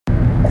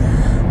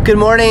Good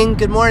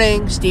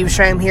morning. Steve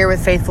Schramm here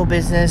with Faithful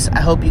Business.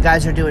 I hope you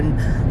guys are doing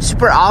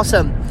super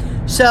awesome.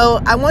 So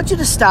I want you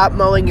to stop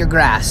mowing your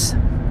grass.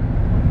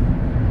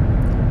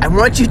 I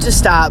want you to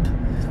stop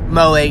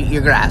mowing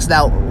your grass.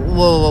 Now,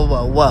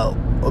 whoa.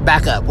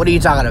 Back up. What are you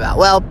talking about?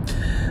 Well,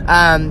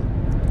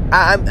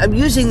 I'm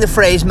using the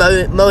phrase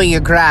mowing your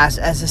grass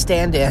as a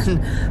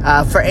stand-in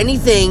for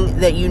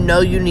anything that you know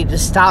you need to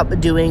stop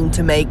doing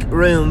to make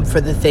room for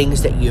the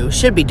things that you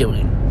should be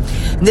doing.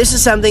 And this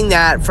is something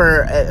that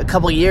for a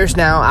couple of years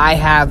now I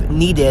have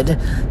needed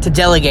to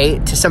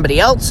delegate to somebody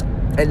else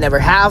and never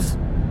have.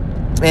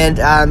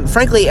 And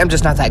frankly, I'm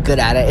just not that good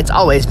at it. It's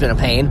always been a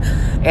pain.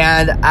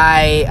 And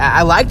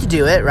I like to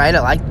do it, right?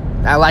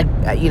 I like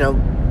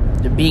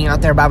being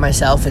out there by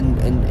myself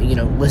and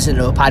listening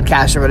to a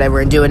podcast or whatever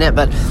and doing it,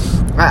 but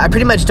I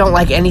pretty much don't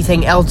like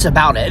anything else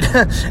about it.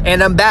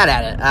 And I'm bad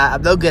at it.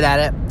 I'm no good at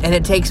it. And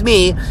it takes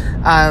me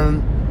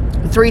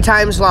 3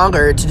 times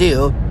longer to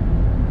do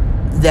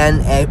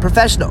than a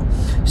professional.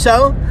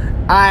 So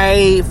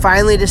I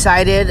finally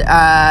decided,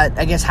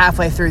 I guess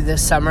halfway through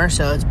this summer,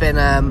 so it's been,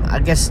 I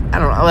guess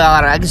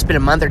it's been a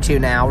month or two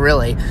now,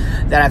 really,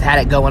 that I've had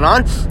it going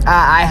on.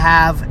 I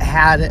have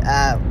had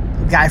a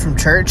guy from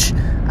church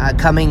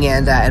coming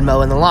and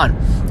mowing the lawn,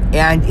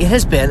 and it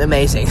has been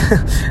amazing.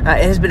 It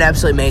has been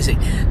absolutely amazing.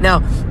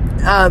 Now,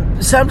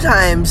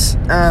 sometimes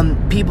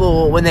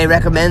people, when they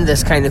recommend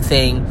this kind of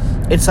thing,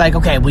 it's like,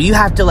 okay, well, you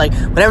have to,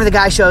 whenever the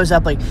guy shows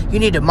up, you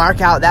need to mark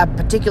out that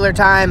particular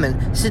time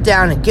and sit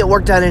down and get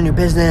work done in your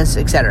business,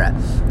 etc.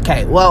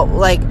 Okay, well,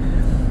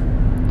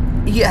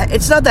 yeah,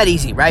 it's not that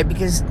easy, right?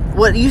 Because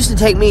what used to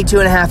take me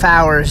 2.5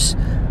 hours,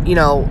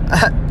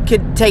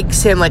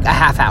 takes him a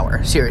half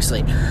hour,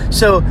 seriously.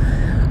 So,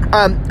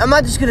 I'm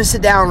not just going to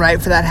sit down,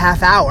 right, for that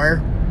half hour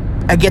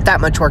and get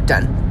that much work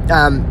done,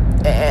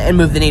 and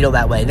move the needle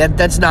that way.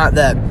 That's not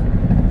the...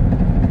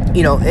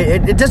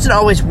 it doesn't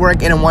always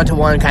work in a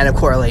one-to-one kind of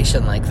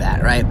correlation like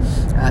that, right?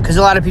 Because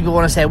a lot of people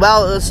want to say,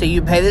 well, let's say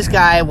you pay this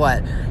guy,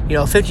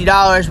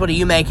 $50, what do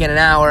you make in an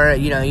hour?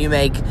 You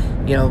make,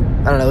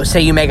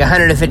 say you make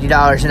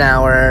 $150 an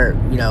hour,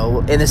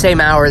 in the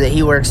same hour that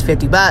he works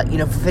 $50,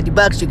 for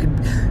 $50, you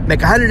could make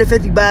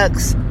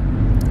 $150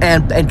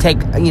 and take,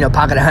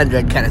 pocket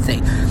 100 kind of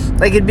thing.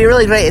 It'd be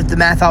really great if the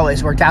math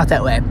always worked out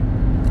that way,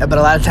 but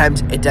a lot of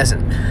times it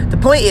doesn't. The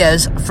point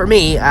is, for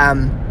me,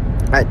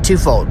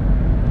 twofold.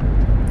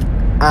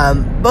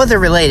 Both are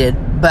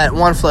related, but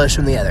one flows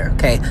from the other,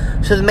 okay?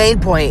 So the main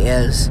point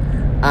is,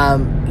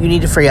 you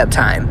need to free up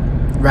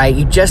time, right?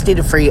 You just need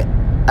to free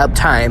up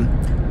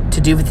time to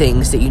do the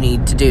things that you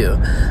need to do.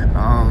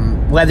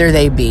 Whether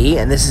they be,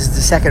 and this is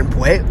the second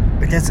point,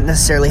 it doesn't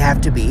necessarily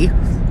have to be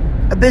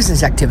a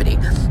business activity.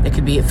 It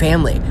could be a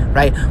family,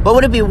 right? What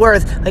would it be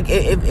worth,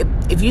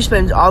 if you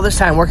spend all this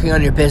time working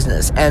on your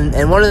business,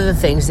 and one of the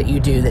things that you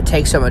do that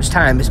takes so much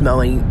time is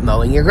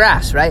mowing your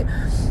grass, right?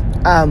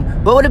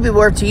 What would it be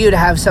worth to you to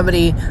have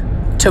somebody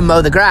to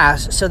mow the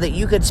grass so that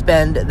you could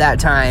spend that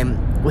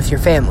time with your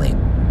family?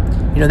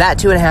 That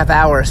 2.5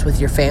 hours with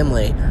your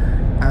family,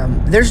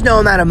 there's no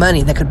amount of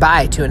money that could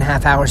buy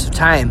 2.5 hours of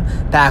time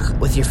back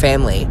with your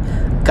family.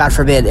 God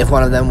forbid if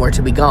one of them were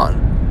to be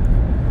gone,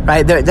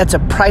 right? That's a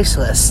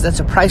priceless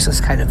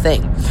kind of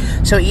thing.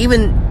 So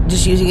even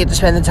just using it to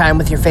spend the time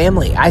with your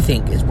family, I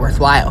think, is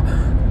worthwhile.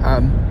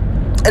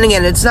 And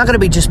again, it's not going to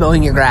be just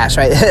mowing your grass,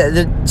 right?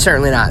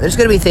 Certainly not. There's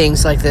going to be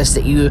things like this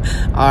that you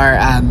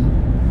are,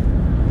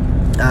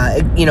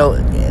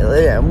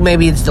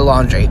 maybe it's the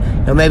laundry.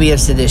 Maybe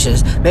it's the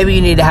dishes. Maybe you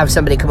need to have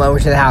somebody come over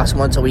to the house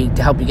once a week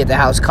to help you get the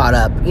house caught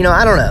up.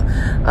 I don't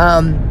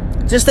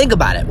know. Just think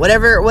about it.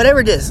 Whatever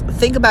it is,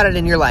 think about it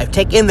in your life.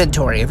 Take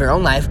inventory of your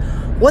own life.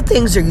 What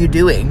things are you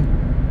doing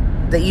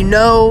that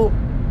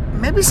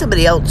maybe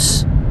somebody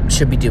else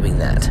should be doing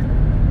that?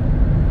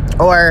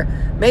 Or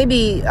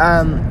maybe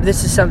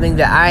this is something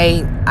that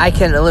I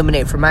can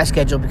eliminate from my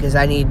schedule because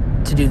I need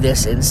to do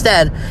this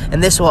instead,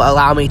 and this will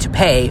allow me to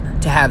pay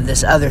to have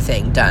this other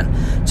thing done.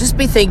 Just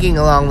be thinking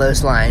along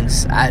those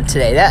lines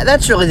today.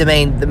 That's really the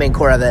main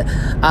core of it.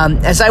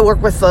 As I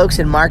work with folks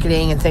in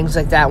marketing and things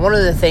like that, one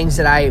of the things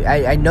that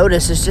I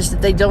notice is just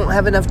that they don't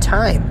have enough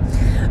time.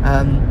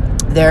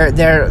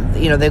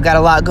 They've got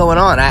a lot going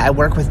on. I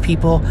work with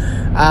people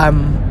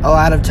a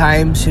lot of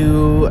times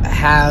who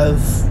have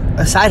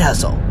a side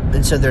hustle.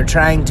 And so they're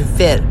trying to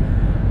fit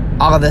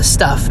all of this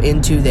stuff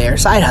into their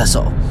side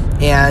hustle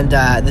and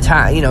the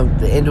time,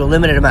 into a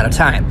limited amount of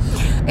time.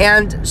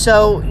 And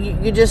so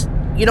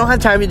you don't have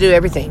time to do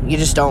everything. You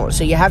just don't.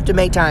 So you have to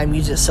make time,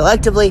 use it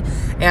selectively,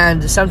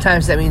 and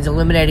sometimes that means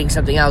eliminating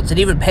something else and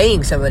even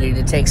paying somebody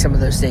to take some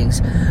of those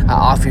things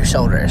off your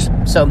shoulders.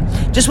 So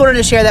just wanted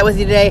to share that with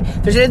you today.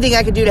 If there's anything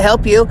I can do to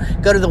help you,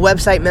 go to the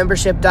website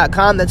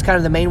membership.com. That's kind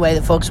of the main way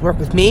that folks work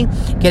with me,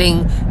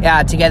 getting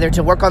together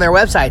to work on their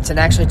websites and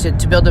actually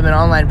to build them an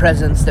online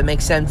presence that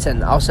makes sense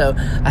and also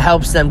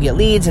helps them get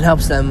leads and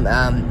helps them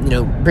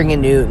bring in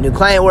new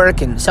client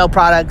work and sell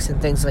products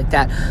and things like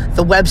that.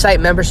 The website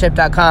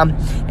membership.com.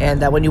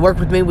 And when you work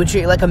with me, we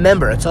treat you like a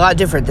member. It's a lot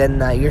different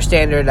than your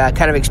standard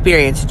kind of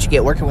experience that you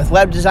get working with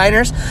web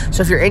designers.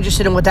 So if you're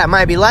interested in what that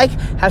might be like,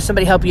 have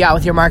somebody help you out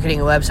with your marketing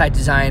and website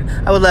design,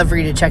 I would love for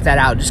you to check that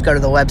out. Just go to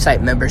the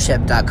website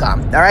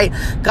membership.com. All right.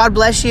 God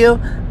bless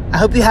you. I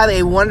hope you have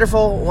a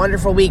wonderful,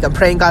 wonderful week. I'm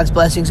praying God's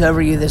blessings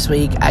over you this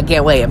week. I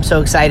can't wait. I'm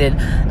so excited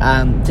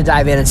to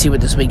dive in and see what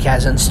this week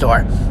has in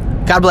store.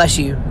 God bless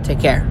you.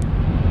 Take care.